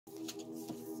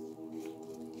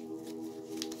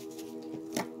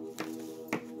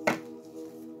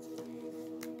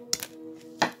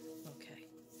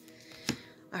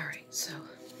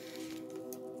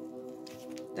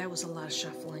that was a lot of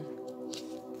shuffling.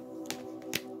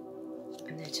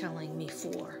 And they're telling me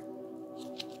 4.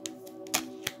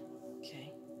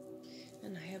 Okay.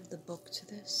 And I have the book to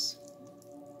this.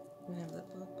 I have the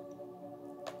book.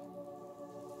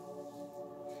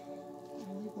 I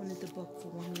only wanted the book for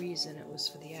one reason. It was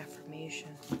for the affirmation.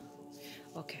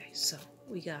 Okay, so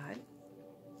we got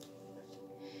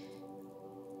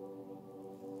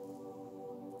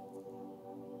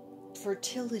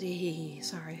fertility.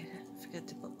 Sorry, I forgot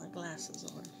to put my glasses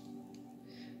on.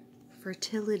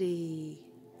 Fertility.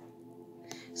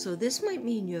 So this might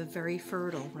mean you're very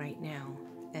fertile right now.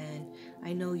 And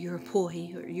I know you're a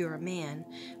boy or you're a man,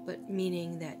 but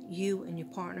meaning that you and your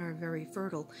partner are very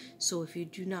fertile. So if you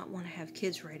do not want to have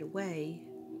kids right away,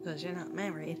 because you're not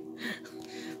married,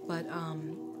 but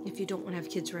if you don't want to have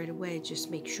kids right away, just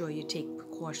make sure you take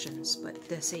precautions. But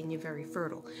they're saying you're very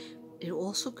fertile. It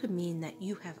also could mean that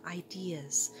you have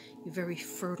ideas. You're very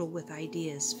fertile with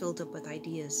ideas, filled up with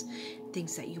ideas,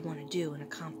 things that you want to do and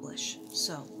accomplish.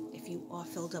 So if you are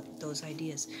filled up with those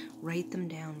ideas, write them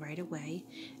down right away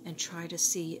and try to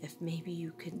see if maybe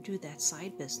you can do that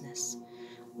side business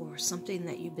or something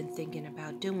that you've been thinking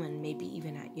about doing, maybe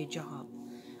even at your job,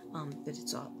 but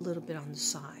it's a little bit on the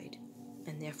side,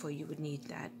 and therefore you would need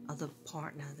that other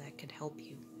partner that could help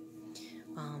you.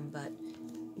 But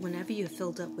whenever you're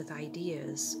filled up with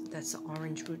ideas, that's the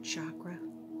orange root chakra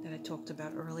that I talked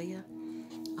about earlier.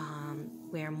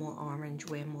 Wear more orange,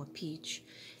 wear more peach.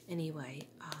 Anyway,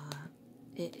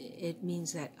 it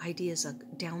means that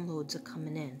downloads are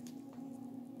coming in.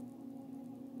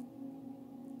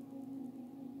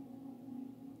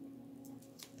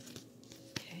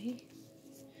 Okay.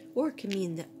 Or it can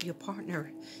mean that your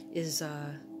partner is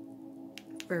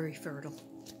very fertile.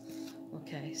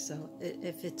 Okay, so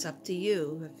if it's up to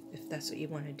you, if that's what you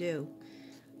want to do.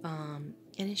 And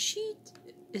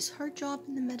is her job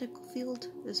in the medical field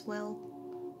as well?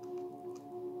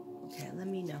 Okay, let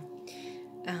me know.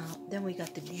 Then we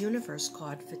got the universe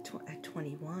card at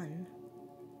 21.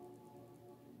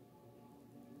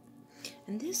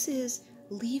 And this is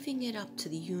leaving it up to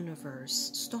the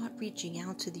universe. Start reaching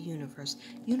out to the universe.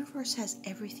 Universe has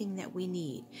everything that we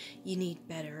need. You need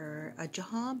a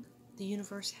job. The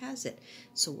universe has it.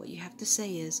 So what you have to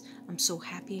say is, I'm so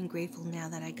happy and grateful now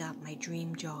that I got my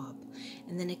dream job.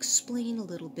 And then explain a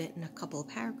little bit in a couple of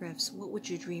paragraphs, what would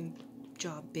your dream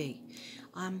job be?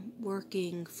 I'm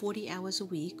working 40 hours a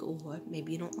week, or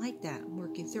maybe you don't like that. I'm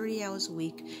working 30 hours a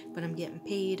week, but I'm getting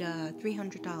paid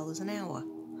 $300 an hour.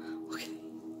 Okay.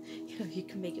 You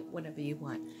can make it whatever you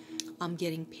want. I'm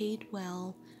getting paid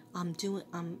well. I'm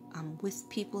with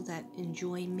people that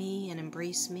enjoy me and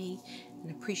embrace me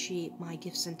and appreciate my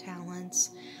gifts and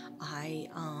talents. I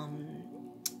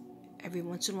every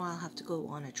once in a while have to go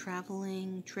on a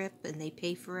traveling trip and they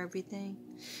pay for everything.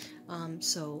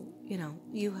 So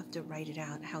you have to write it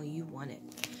out how you want it.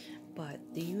 But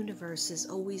the universe is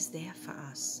always there for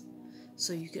us.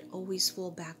 So you could always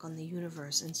fall back on the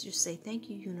universe and just say, thank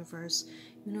you, universe.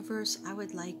 Universe, I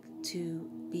would like to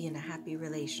be in a happy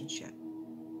relationship.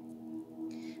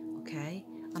 Okay?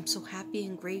 I'm so happy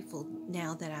and grateful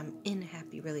now that I'm in a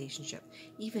happy relationship.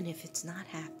 Even if it's not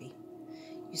happy,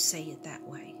 you say it that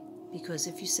way. Because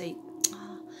if you say,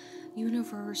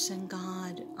 universe and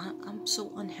God, I'm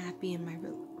so unhappy in my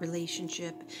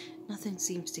relationship. Nothing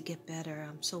seems to get better.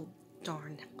 I'm so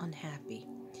darn unhappy.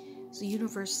 So the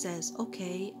universe says,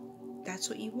 okay, that's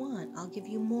what you want. I'll give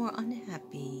you more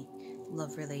unhappy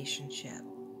love relationship.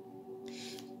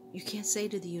 You can't say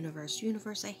to the universe,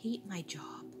 I hate my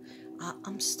job.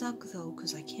 I'm stuck though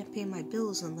because I can't pay my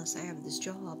bills unless I have this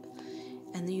job.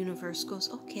 And the universe goes,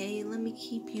 okay, let me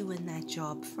keep you in that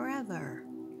job forever.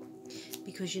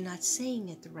 Because you're not saying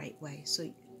it the right way.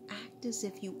 So act as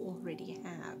if you already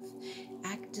have.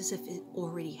 Act as if it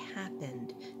already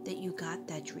happened, that you got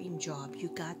that dream job, you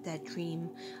got that dream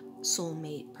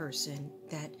soulmate person,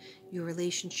 that your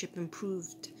relationship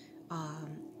improved,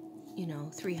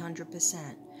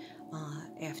 300%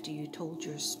 after you told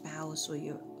your spouse or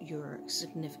your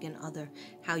significant other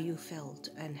how you felt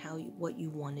and what you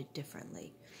wanted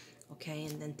differently. Okay,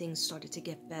 and then things started to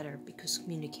get better because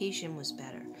communication was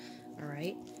better. All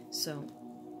right, so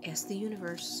ask the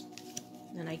universe.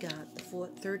 And I got the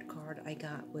third card I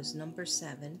got was number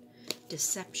 7,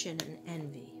 deception and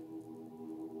envy.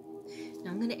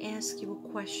 Now I'm going to ask you a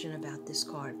question about this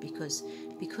card because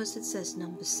it says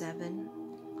number 7.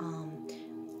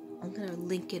 I'm going to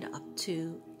link it up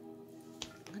to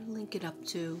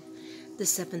the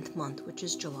 7th month, which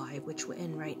is July, which we're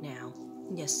in right now.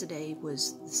 Yesterday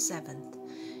was the 7th,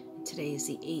 and today is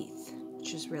the 8th,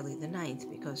 which is really the 9th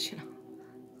because,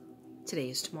 today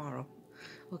is tomorrow.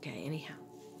 Okay, anyhow.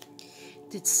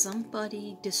 Did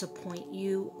somebody disappoint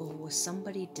you, or was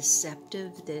somebody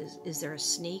deceptive? Is there a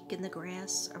snake in the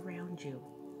grass around you?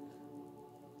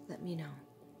 Let me know.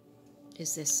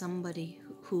 Is there somebody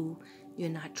who you're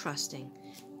not trusting?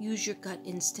 Use your gut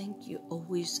instinct. You're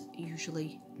always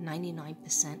usually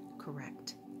 99%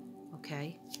 correct.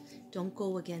 Okay? Don't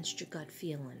go against your gut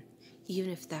feeling, even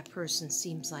if that person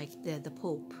seems like they're the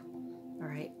Pope. All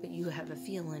right? But you have a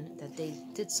feeling that they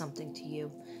did something to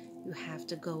you. You have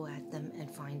to go at them and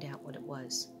find out what it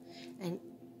was. And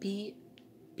be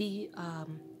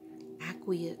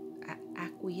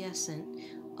acquiescent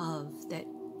of that.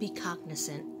 Be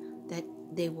cognizant that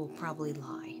they will probably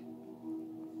lie.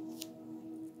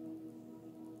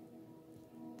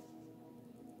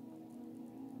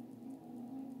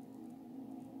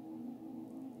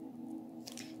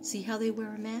 See how they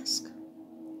wear a mask?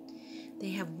 They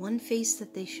have one face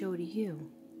that they show to you,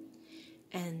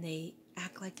 and they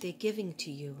act like they're giving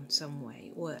to you in some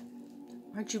way. Or,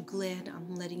 aren't you glad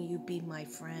I'm letting you be my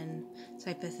friend,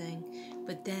 type of thing.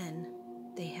 But then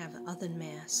they have other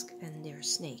mask, and they're a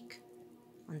snake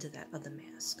under that other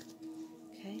mask.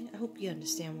 Okay, I hope you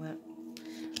understand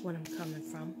what I'm coming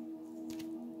from.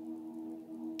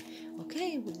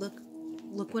 Okay, look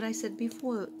what I said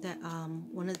before, that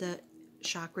one of the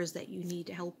chakras that you need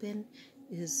help in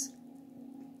is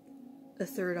the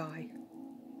third eye,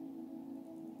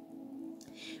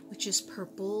 which is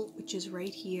purple, which is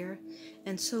right here.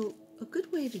 And so a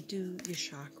good way to do your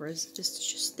chakras is to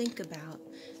just think about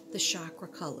the chakra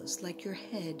colors. Like your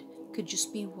head could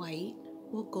just be white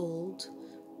or gold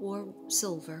or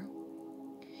silver,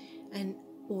 and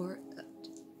or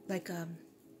like a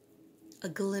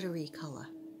glittery color,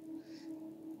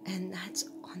 and that's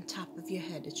on top of your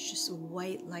head. It's just a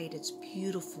white light. It's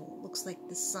beautiful. It looks like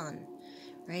the sun,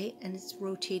 right? And it's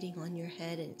rotating on your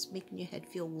head, and it's making your head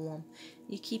feel warm.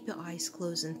 You keep your eyes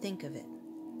closed and think of it.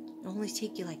 It'll only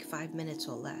take you like 5 minutes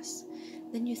or less.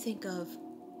 Then you think of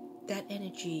that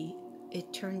energy.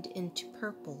 It turned into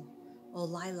purple or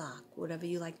lilac, whatever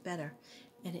you like better,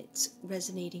 and it's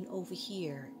resonating over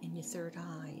here in your third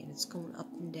eye, and it's going up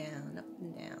and down,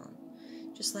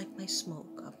 just like my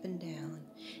smoke, up and down.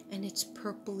 And it's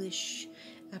purplish,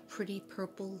 a pretty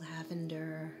purple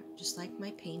lavender, just like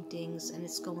my paintings, and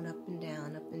it's going up and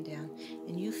down,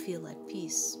 and you feel at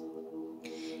peace.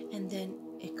 And then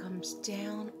it comes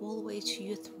down all the way to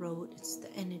your throat. It's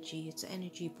the energy, it's an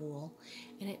energy ball,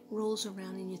 and it rolls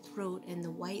around in your throat, and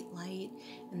the white light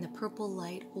and the purple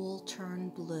light all turn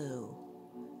blue,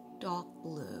 dark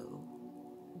blue,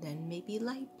 then maybe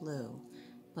light blue,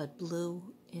 but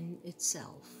blue in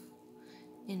itself,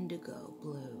 indigo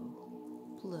blue,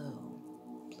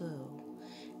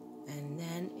 and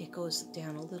then it goes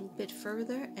down a little bit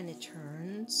further, and it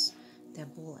turns,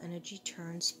 that ball energy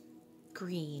turns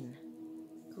green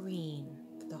for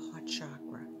the heart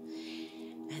chakra,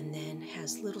 and then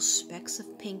has little specks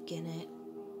of pink in it,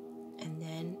 and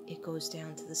then it goes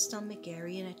down to the stomach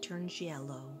area, and it turns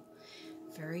yellow,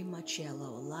 very much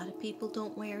yellow. A lot of people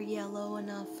don't wear yellow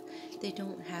enough. They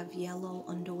don't have yellow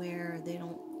underwear. They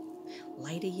don't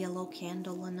light a yellow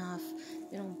candle enough.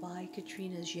 They don't buy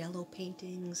Katrina's yellow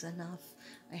paintings enough.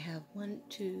 I have 1,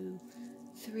 2,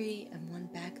 3, and one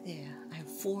back there. I have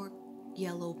 4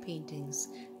 yellow paintings.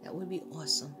 That would be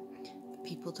awesome for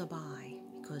people to buy,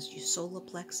 because your solar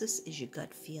plexus is your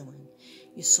gut feeling.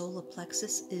 Your solar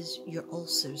plexus is your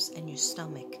ulcers and your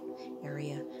stomach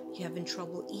area. You're having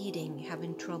trouble eating, you're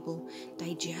having trouble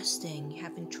digesting, you're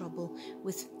having trouble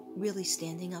with really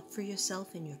standing up for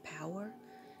yourself and your power.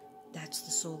 That's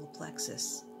the solar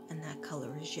plexus, and that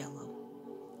color is yellow.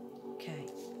 Okay.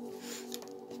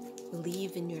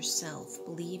 Believe in yourself.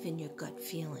 Believe in your gut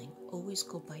feeling. Always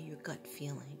go by your gut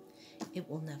feeling. It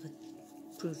will never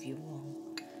prove you wrong.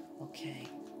 Okay.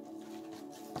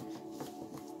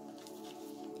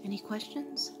 Any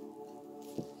questions?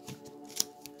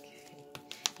 Okay.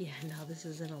 Yeah, no, this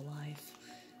isn't alive.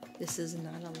 This is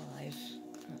not alive.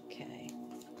 Okay.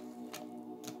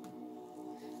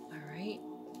 All right.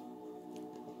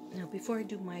 Now, before I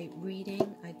do my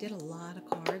reading, I did a lot of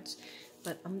cards,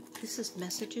 but this is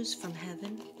messages from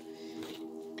heaven.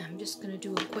 I'm just going to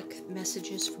do a quick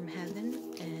messages from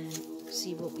heaven and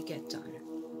see what we get done.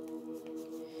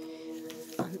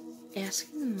 I'm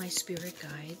asking my spirit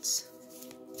guides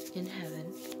in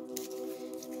heaven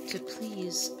to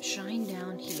please shine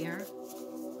down here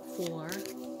for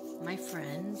my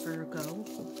friend Virgo.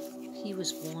 He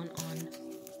was born on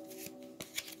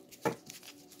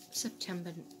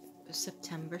September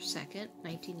 2nd,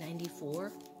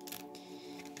 1994,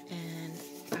 and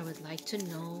I would like to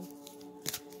know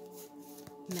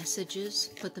messages,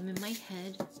 put them in my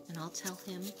head, and I'll tell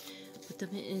him put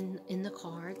them in the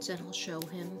cards and I'll show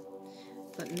him.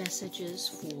 But messages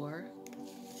for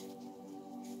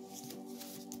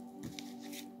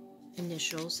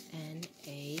initials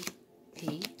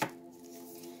N-A-P,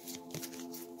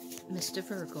 Mr.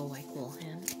 Virgo I call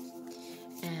him,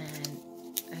 and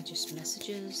just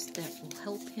messages that will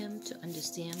help him to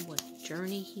understand what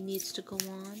journey he needs to go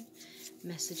on,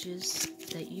 messages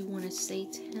that you want to say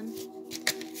to him,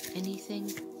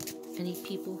 anything, any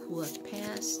people who have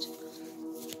passed.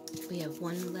 We have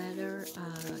one letter,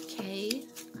 K.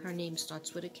 Her name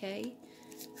starts with a K.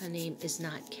 Her name is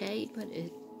not K, but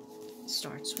it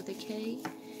starts with a K.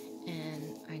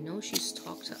 And I know she's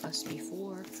talked to us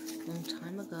before, a long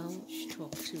time ago. She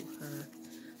talked to her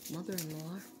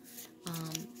mother-in-law.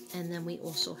 And then we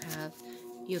also have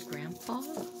your grandpa.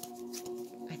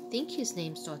 I think his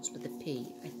name starts with a P.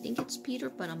 I think it's Peter,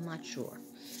 but I'm not sure.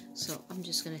 So I'm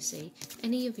just going to say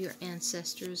any of your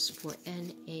ancestors for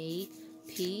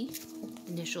N-A-P,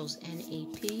 initials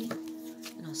N-A-P,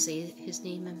 and I'll say his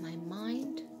name in my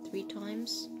mind 3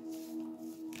 times.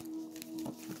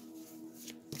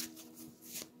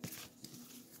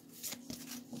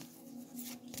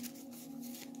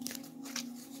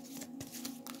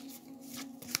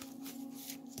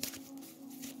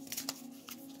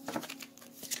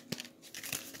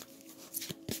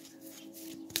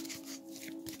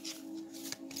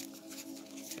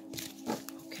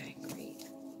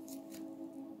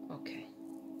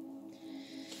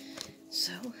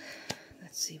 So,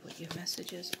 let's see what your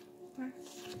messages are.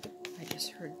 I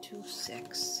just heard 2,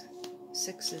 6.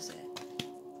 6 is it.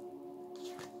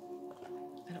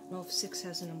 I don't know if 6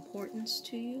 has an importance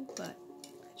to you, but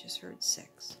I just heard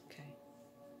 6. Okay.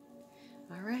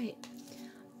 Alright.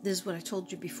 This is what I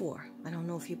told you before. I don't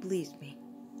know if you believed me,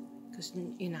 because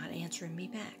you're not answering me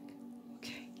back.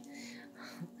 Okay.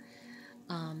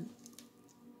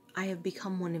 I have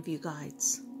become one of you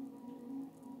guides.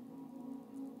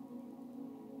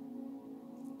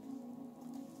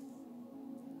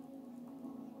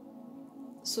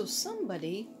 So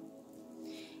somebody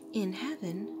in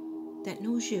heaven that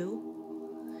knows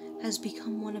you has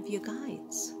become one of your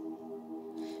guides.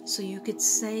 So you could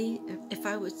say, if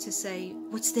I was to say,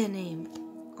 what's their name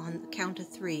on the count of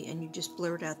 3, and you just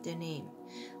blurt out their name.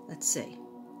 Let's say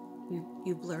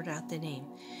you blurt out their name.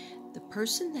 The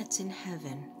person that's in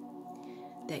heaven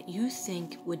that you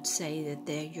think would say that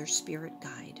they're your spirit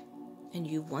guide, and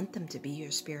you want them to be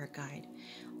your spirit guide,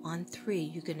 on 3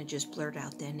 you're going to just blurt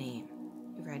out their name.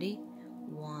 You ready?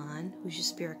 1, who's your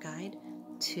spirit guide?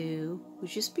 2,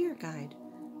 who's your spirit guide?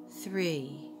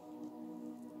 3.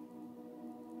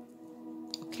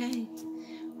 Okay.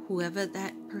 Whoever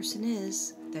that person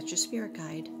is, that's your spirit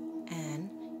guide. And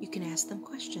you can ask them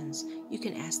questions. You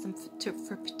can ask them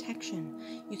for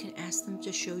protection. You can ask them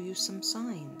to show you some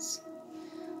signs.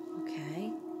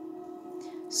 Okay?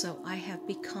 So I have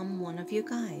become one of your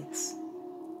guides.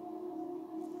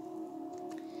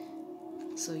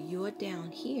 So you're down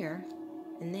here,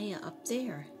 and they are up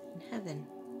there in heaven,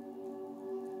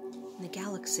 in the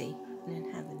galaxy, and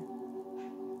in heaven.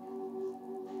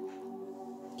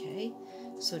 Okay,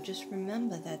 so just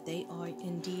remember that they are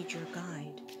indeed your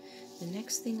guide. The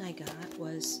next thing I got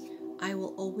was, I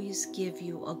will always give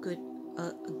you a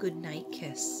good night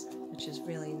kiss, which is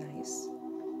really nice.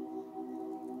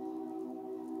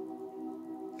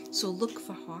 So look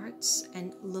for hearts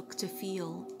and look to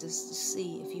feel, just to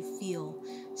see if you feel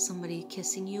somebody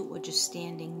kissing you or just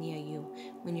standing near you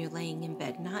when you're laying in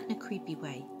bed. Not in a creepy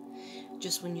way.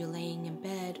 Just when you're laying in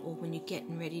bed or when you're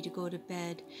getting ready to go to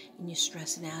bed and you're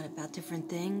stressing out about different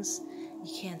things,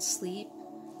 you can't sleep,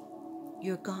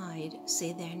 your guide,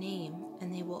 say their name,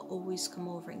 and they will always come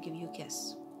over and give you a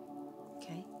kiss.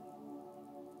 Okay?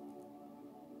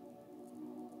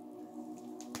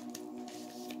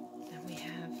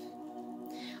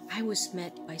 I was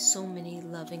met by so many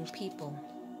loving people.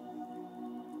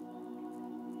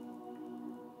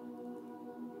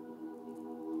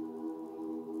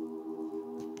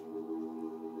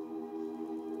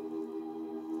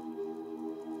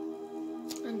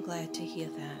 I'm glad to hear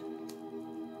that.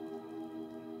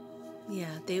 Yeah,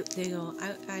 they go,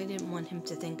 I didn't want him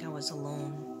to think I was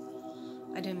alone.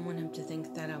 I didn't want him to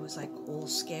think that I was like all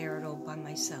scared or by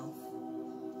myself.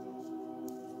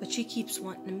 But she keeps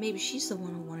wanting, maybe she's the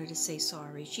one who wanted to say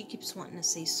sorry. She keeps wanting to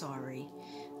say sorry,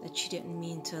 that she didn't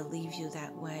mean to leave you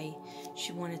that way.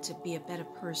 She wanted to be a better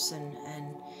person,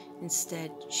 and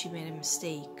instead she made a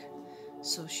mistake.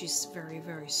 So she's very,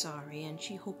 very sorry, and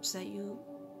she hopes that you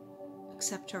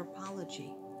accept her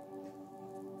apology.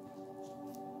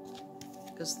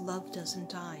 Because love doesn't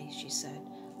die, she said.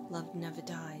 Love never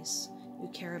dies. You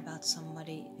care about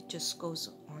somebody, it just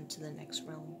goes on to the next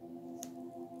realm.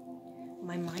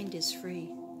 My mind is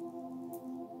free.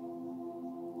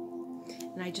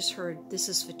 And I just heard this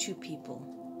is for 2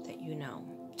 people that you know.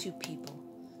 2 people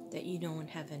that you know in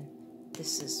heaven.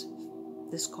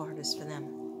 This card is for them.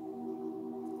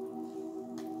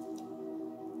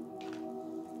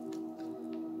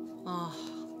 Oh,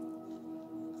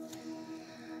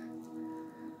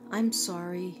 I'm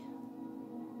sorry.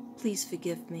 Please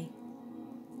forgive me.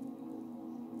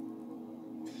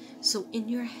 So in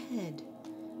your head,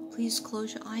 please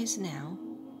close your eyes now,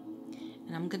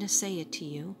 and I'm going to say it to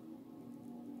you.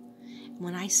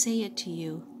 When I say it to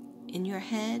you, in your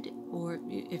head, or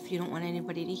if you don't want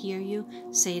anybody to hear you,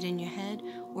 say it in your head,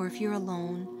 or if you're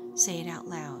alone, say it out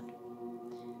loud.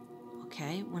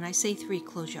 Okay? When I say 3,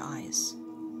 close your eyes.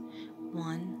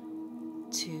 1,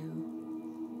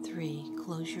 2, 3.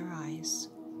 Close your eyes.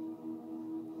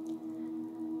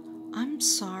 I'm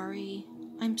sorry.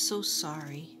 I'm so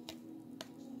sorry.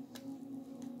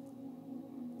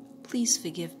 Please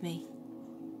forgive me.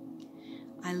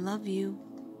 I love you.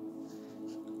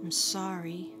 I'm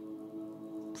sorry.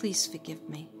 Please forgive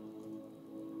me.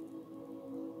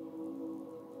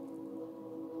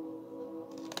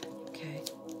 Okay.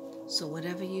 So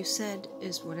whatever you said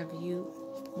is whatever you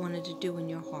wanted to do in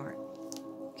your heart.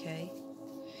 Okay?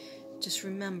 Just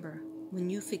remember, when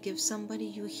you forgive somebody,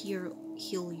 you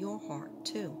heal your heart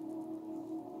too.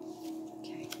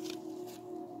 Okay.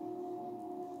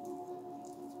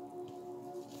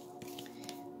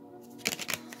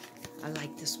 I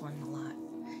like this one a lot.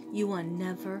 You are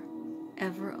never,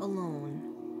 ever alone.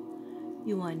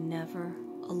 You are never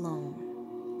alone.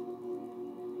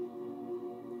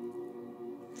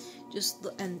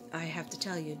 And I have to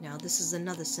tell you now, this is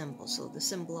another symbol. So the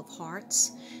symbol of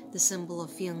hearts, the symbol of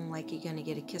feeling like you're going to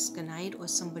get a kiss goodnight, or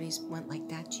somebody's went like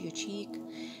that to your cheek,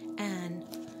 and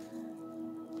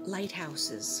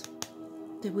lighthouses.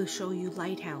 They will show you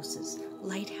lighthouses.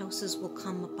 Lighthouses will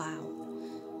come about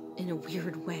in a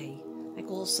weird way. Like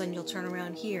all of a sudden you'll turn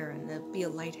around here and there'll be a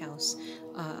lighthouse,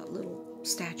 little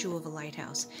statue of a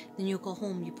lighthouse. Then you'll go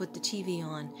home, you put the TV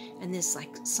on, and there's like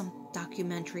some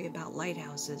documentary about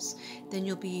lighthouses. Then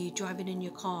you'll be driving in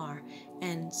your car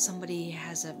and somebody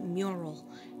has a mural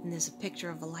and there's a picture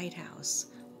of a lighthouse.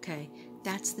 Okay,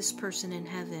 that's this person in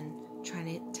heaven trying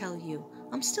to tell you,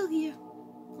 I'm still here.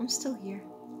 I'm still here.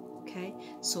 Okay,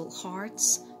 so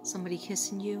hearts, somebody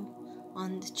kissing you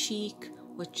on the cheek,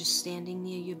 or just standing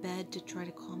near your bed to try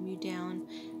to calm you down,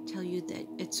 tell you that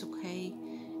it's okay,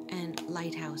 and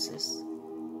lighthouses.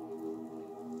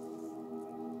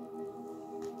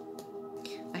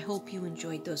 I hope you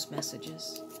enjoyed those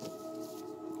messages.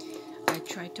 I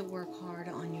tried to work hard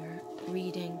on your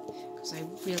reading because I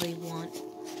really want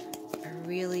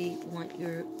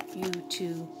you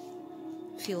to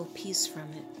feel peace from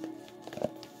it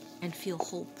and feel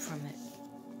hope from it.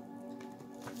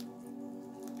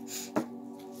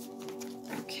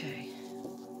 Okay,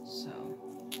 so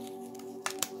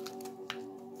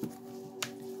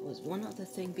there was one other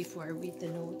thing before I read the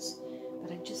notes,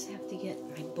 but I just have to get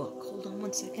my book. Hold on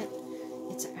one second.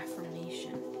 It's an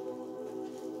affirmation.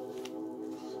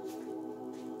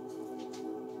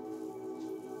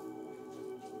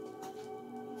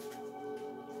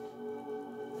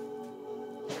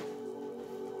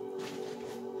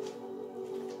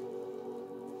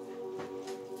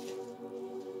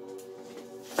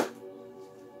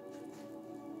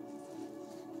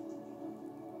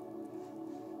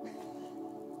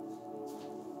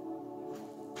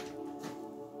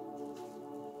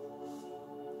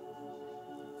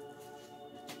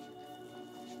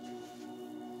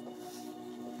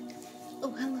 Oh,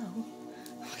 hello.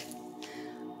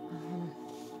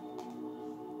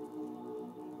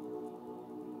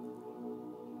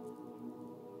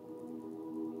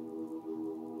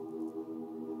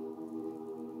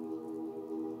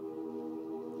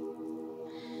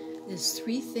 There's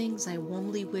 3 things I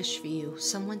warmly wish for you.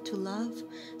 Someone to love,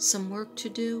 some work to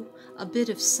do, a bit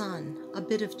of sun, a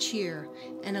bit of cheer,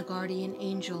 and a guardian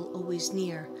angel always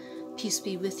near. Peace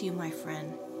be with you, my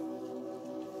friend.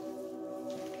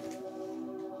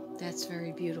 That's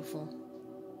very beautiful.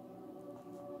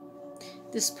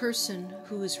 This person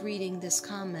who is reading this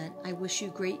comment, I wish you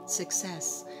great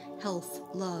success, health,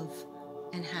 love,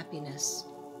 and happiness.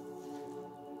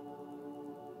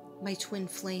 My twin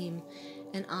flame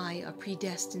and I are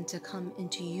predestined to come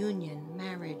into union,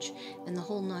 marriage, and the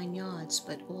whole 9 yards,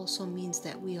 but also means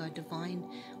that we are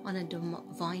on a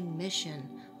divine mission.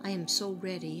 I am so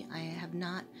ready. I have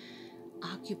not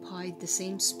occupied the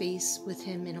same space with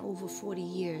him in over 40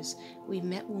 years. We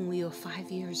met when we were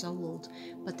 5 years old,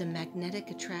 but the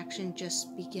magnetic attraction just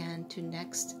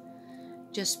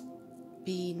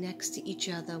be next to each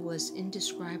other was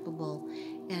indescribable.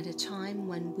 At a time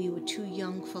when we were too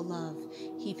young for love,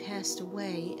 he passed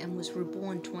away and was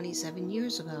reborn 27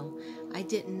 years ago. I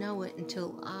didn't know it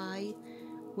until I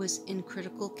was in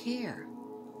critical care.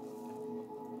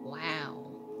 Wow.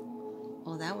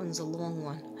 Oh, that one's a long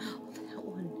one. That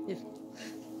one,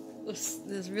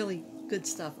 there's really good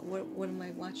stuff. What am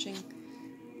I watching?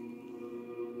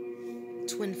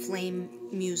 Twin Flame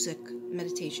music,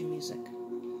 meditation music.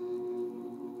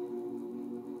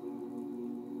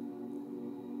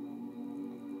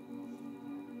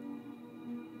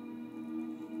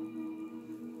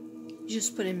 You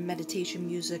just put in meditation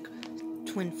music,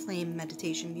 Twin Flame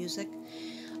meditation music,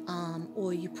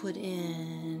 or you put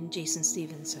in Jason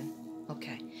Stevenson.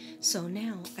 Okay, so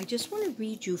now I just want to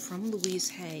read you from Louise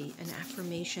Hay an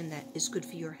affirmation that is good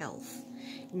for your health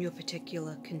in your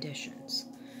particular conditions.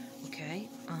 Okay,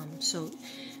 so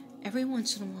every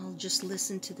once in a while, just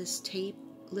listen to this tape,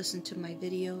 listen to my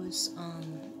videos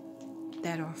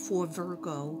that are for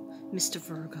Virgo, Mr.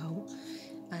 Virgo,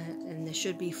 and there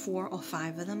should be 4 or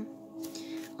 5 of them.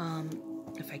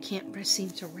 If I can't seem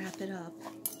to wrap it up,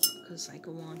 because I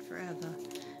go on forever,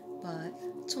 but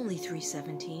it's only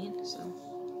 3:17, so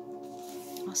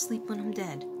I'll sleep when I'm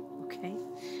dead, okay?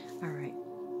 All right.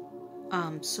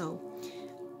 So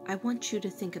I want you to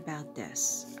think about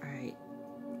this, all right?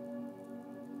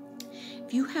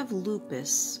 If you have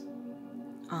lupus,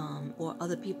 or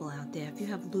other people out there, if you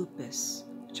have lupus,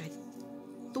 which I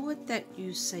thought that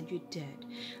you said you did,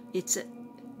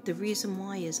 the reason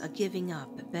why is a giving up.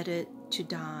 Better to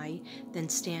die than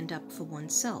stand up for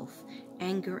oneself.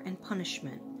 Anger and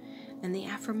punishment. And the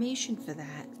affirmation for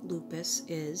that, lupus,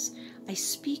 is, I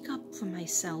speak up for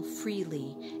myself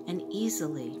freely and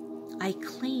easily. I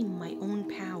claim my own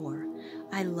power.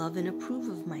 I love and approve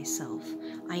of myself.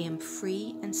 I am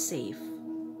free and safe.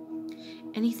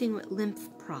 Anything with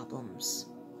lymph problems.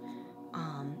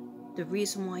 The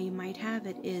reason why you might have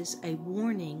it is a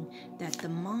warning that the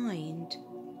mind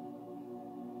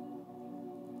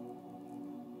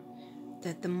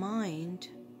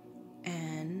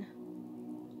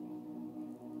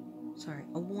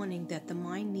a warning that the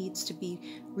mind needs to be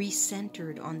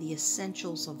recentered on the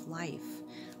essentials of life,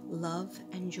 love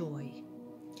and joy.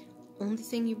 Only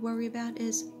thing you worry about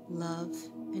is love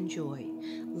and joy.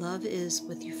 Love is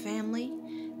with your family,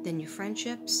 then your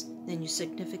friendships, then your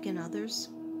significant others.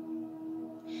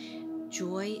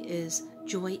 Joy is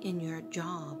joy in your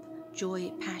job,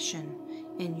 joy, passion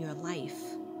in your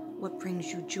life. What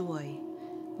brings you joy?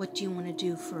 What do you want to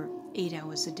do for 8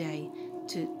 hours a day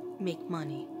to make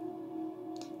money?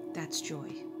 That's joy,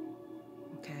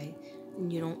 okay?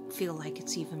 And you don't feel like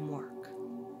it's even work,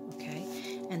 okay?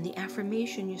 And the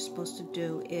affirmation you're supposed to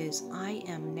do is, I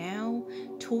am now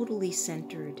totally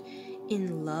centered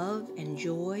in love and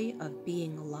joy of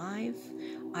being alive.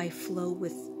 I flow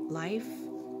with life.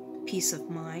 Peace of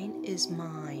mind is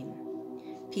mine.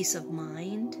 Peace of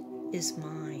mind is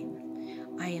mine.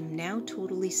 I am now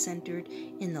totally centered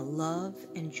in the love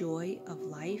and joy of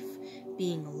life,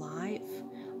 being alive.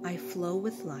 I flow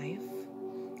with life.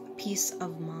 Peace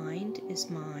of mind is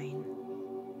mine.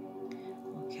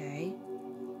 Okay,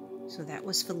 so that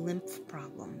was for lymph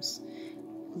problems.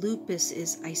 Lupus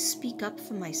is, I speak up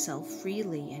for myself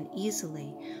freely and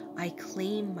easily. I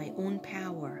claim my own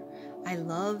power. I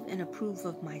love and approve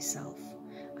of myself.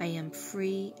 I am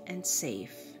free and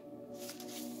safe.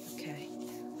 Okay,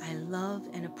 I love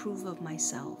and approve of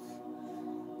myself.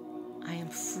 I am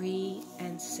free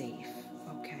and safe.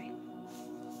 Okay.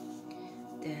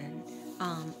 Then,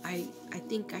 I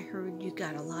think I heard you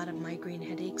got a lot of migraine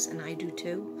headaches, and I do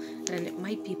too, and it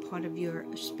might be part of your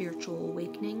spiritual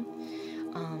awakening.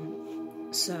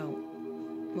 So,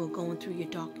 we're going through your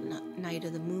dark night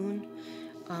of the moon,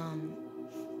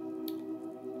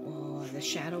 or the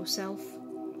shadow self.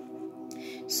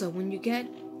 So when you get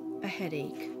a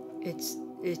headache,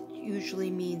 it usually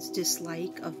means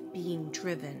dislike of being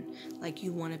driven, like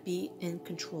you want to be in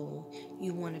control,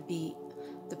 you want to be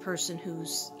the person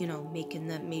who's, making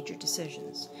the major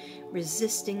decisions.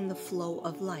 Resisting the flow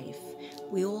of life.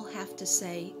 We all have to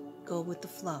say, go with the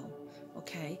flow,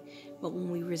 okay? But when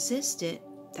we resist it,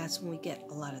 that's when we get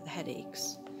a lot of the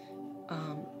headaches.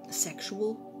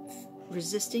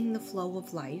 Resisting the flow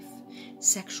of life,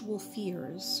 sexual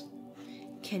fears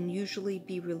can usually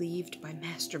be relieved by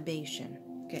masturbation.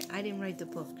 Okay, I didn't write the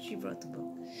book, she wrote the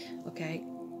book. Okay,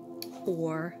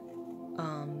 or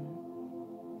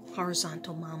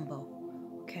horizontal mambo.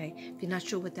 Okay, if you're not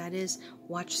sure what that is,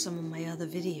 watch some of my other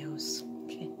videos.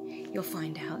 Okay, you'll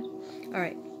find out. All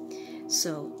right,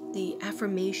 so the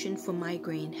affirmation for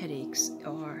migraine headaches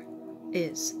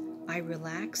is, I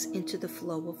relax into the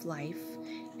flow of life.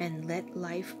 and let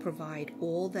life provide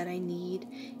all that I need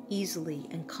easily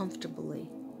and comfortably.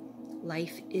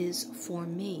 Life is for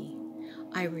me.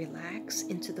 I relax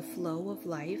into the flow of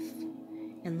life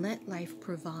and let life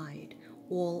provide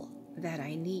all that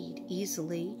I need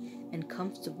easily and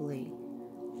comfortably.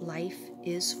 Life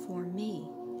is for me.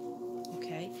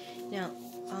 Okay? Now,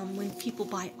 when people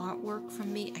buy artwork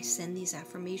from me, I send these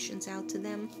affirmations out to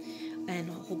them and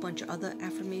a whole bunch of other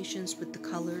affirmations with the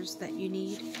colors that you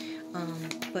need.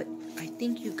 But I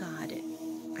think you got it.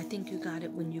 I think you got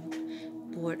it when you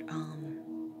bought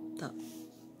the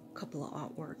couple of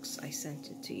artworks. I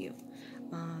sent it to you.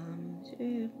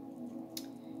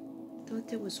 Thought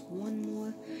there was one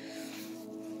more.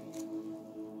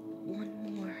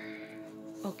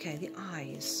 Okay, the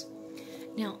eyes.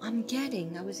 Now I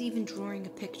was even drawing a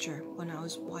picture when I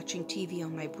was watching TV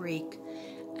on my break.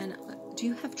 And do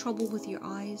you have trouble with your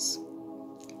eyes?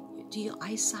 Do your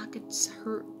eye sockets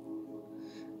hurt?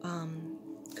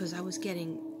 Because I was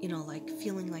getting, like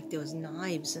feeling like there was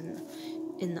knives in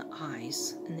the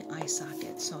eyes, in the eye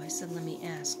socket. So I said, let me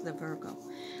ask the Virgo.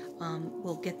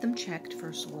 We'll get them checked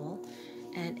first of all.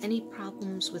 And any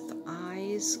problems with the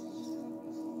eyes,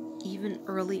 even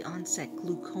early onset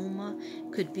glaucoma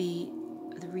could be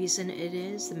the reason it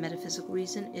is, the metaphysical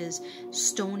reason is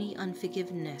stony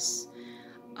unforgiveness,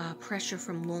 pressure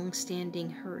from long-standing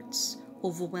hurts,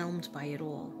 overwhelmed by it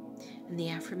all. And the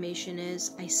affirmation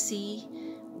is, I see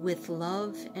with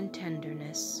love and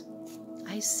tenderness.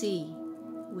 I see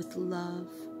with love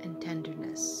and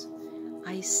tenderness.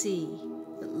 I see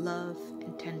with love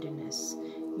and tenderness.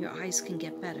 Your eyes can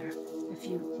get better if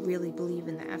you really believe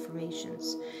in the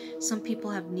affirmations. Some people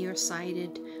have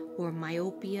nearsighted or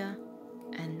myopia,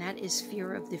 and that is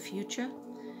fear of the future.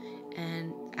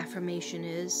 And affirmation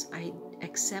is, I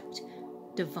accept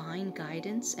divine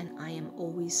guidance and I am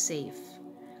always safe.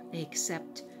 I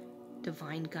accept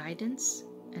divine guidance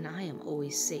and I am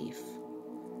always safe.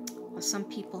 Some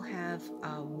people have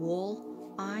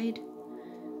wall-eyed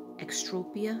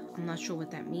extropia. I'm not sure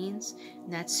what that means.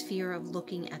 That's fear of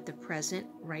looking at the present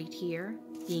right here,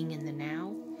 being in the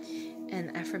now.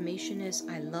 And affirmation is,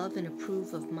 I love and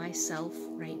approve of myself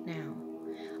right now.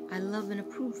 I love and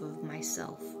approve of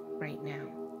myself right now.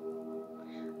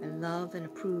 I love and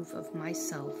approve of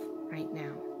myself right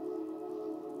now.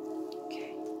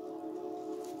 Okay.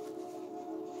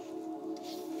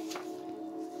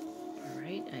 All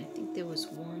right, I think there was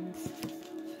one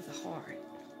for the heart.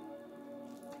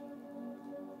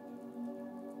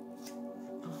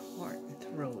 Heart and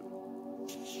throat.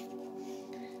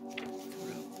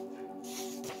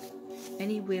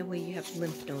 Anywhere where you have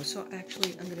lymph nodes. So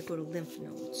actually, I'm going to go to lymph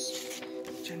nodes,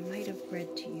 which I might have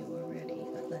read to you already,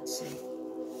 but let's see.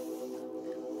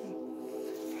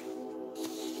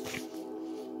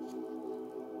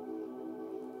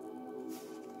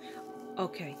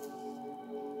 Okay.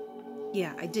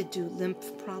 Yeah, I did do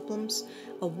lymph problems.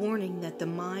 A warning that the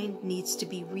mind needs to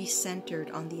be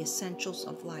recentered on the essentials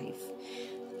of life.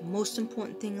 The most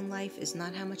important thing in life is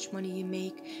not how much money you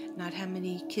make, not how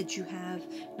many kids you have,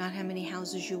 not how many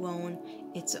houses you own.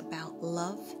 It's about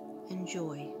love and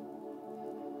joy.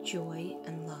 Joy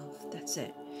and love. That's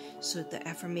it. So the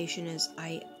affirmation is,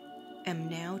 I am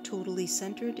now totally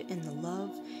centered in the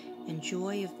love and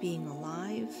joy of being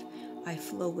alive. I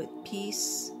flow with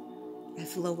peace. I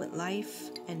flow with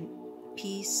life, and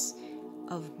peace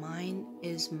of mind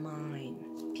is mine.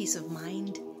 Peace of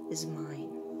mind is mine.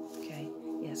 Okay?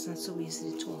 Yeah, it's not so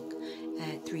easy to talk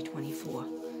at 3:24,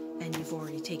 and you've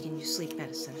already taken your sleep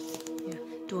medicine. Yeah.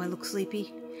 Do I look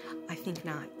sleepy? I think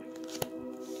not.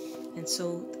 And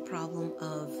so the problem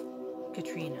of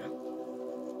Katrina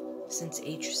since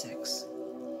age 6.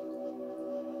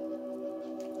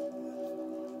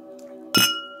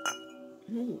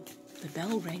 Ooh, the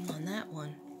bell rang on that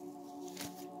one.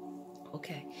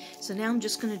 Okay, so now I'm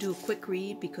just going to do a quick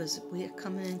read because we're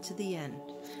coming into the end.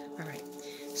 All right,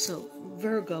 so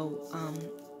Virgo,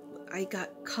 I got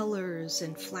colors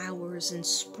and flowers in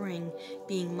spring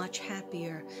being much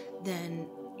happier than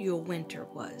your winter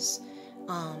was.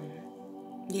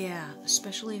 Yeah,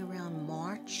 especially around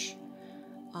March.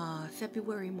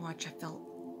 February, March, I felt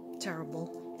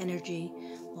terrible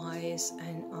energy-wise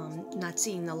and not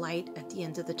seeing the light at the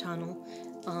end of the tunnel.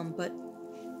 But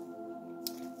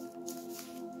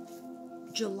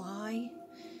July,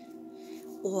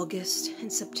 August,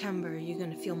 and September, you're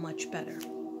going to feel much better.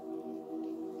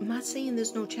 I'm not saying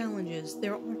there's no challenges.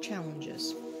 There are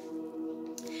challenges.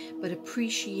 But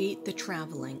appreciate the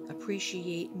traveling.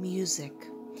 Appreciate music.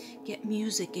 Get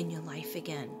music in your life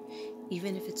again.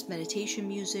 Even if it's meditation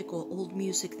music or old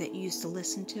music that you used to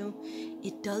listen to,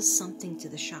 it does something to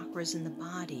the chakras in the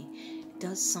body.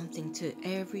 does something to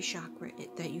every chakra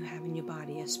that you have in your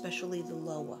body, especially the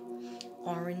lower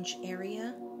orange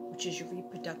area, which is your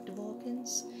reproductive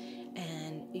organs,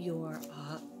 and your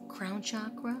crown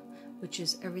chakra, which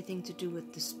is everything to do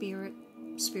with the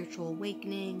spiritual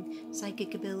awakening,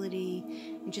 psychic ability,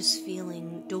 and just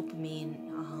feeling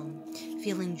dopamine,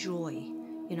 feeling joy.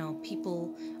 You know,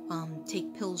 people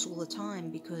take pills all the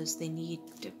time because they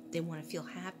want to feel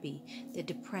happy. They're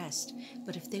depressed.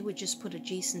 But if they would just put a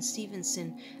Jason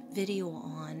Stevenson video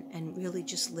on and really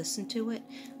just listen to it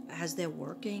as they're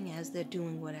working, as they're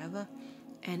doing whatever,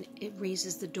 and it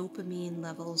raises the dopamine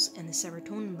levels and the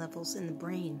serotonin levels in the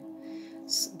brain,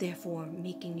 therefore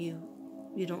making you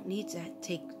don't need to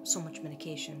take so much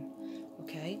medication.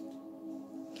 Okay?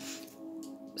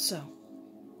 So,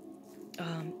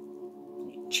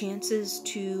 chances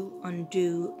to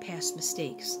undo past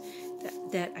mistakes.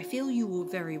 That I feel you were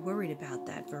very worried about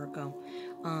that, Virgo.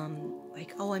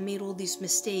 Like, oh, I made all these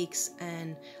mistakes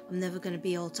and I'm never going to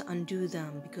be able to undo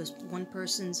them because one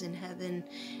person's in heaven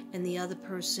and the other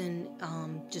person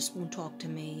just won't talk to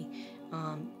me.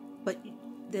 But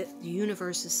the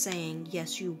universe is saying,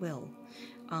 yes, you will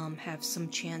have some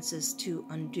chances to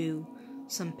undo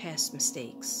some past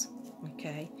mistakes.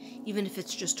 Okay, even if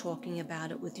it's just talking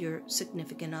about it with your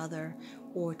significant other,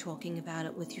 or talking about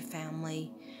it with your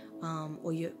family,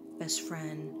 or your best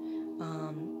friend,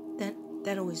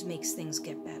 that always makes things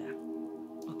get better.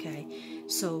 Okay,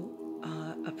 so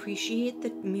appreciate the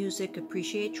music,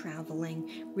 appreciate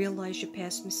traveling, realize your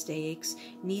past mistakes,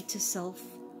 need to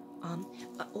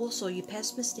also your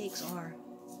past mistakes are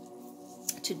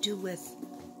to do with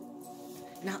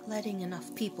not letting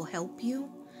enough people help you.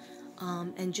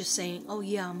 And just saying, oh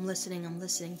yeah, I'm listening,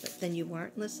 but then you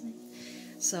weren't listening.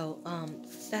 So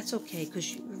that's okay,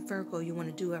 because Virgo, you want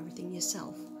to do everything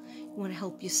yourself. You want to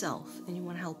help yourself, and you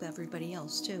want to help everybody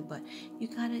else too. But you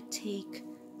got to take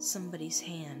somebody's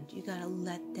hand. You got to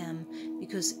let them,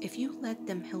 because if you let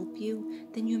them help you,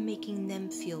 then you're making them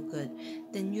feel good.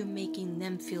 Then you're making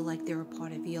them feel like they're a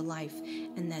part of your life,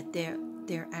 and that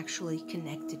they're actually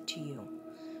connected to you.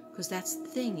 Because that's the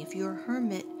thing. If you're a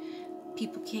hermit,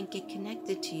 people can't get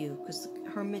connected to you, because the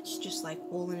hermit's just like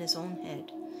all in his own head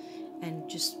and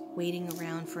just waiting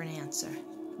around for an answer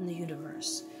from the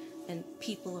universe. And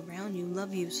people around you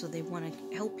love you, so they want to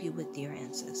help you with your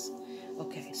answers.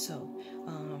 Okay, so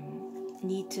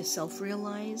need to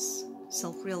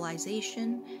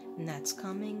self-realization, and that's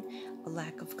coming. A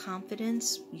lack of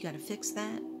confidence, you got to fix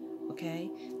that.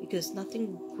 Okay, because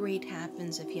nothing great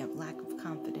happens if you have lack of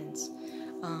confidence.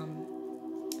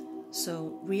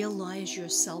 So realize your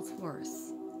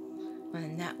self-worth,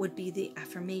 and that would be the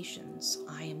affirmations.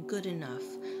 I am good enough.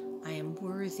 I am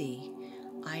worthy.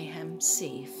 I am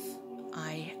safe.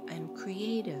 I am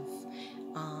creative.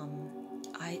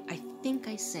 I think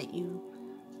I sent you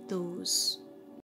those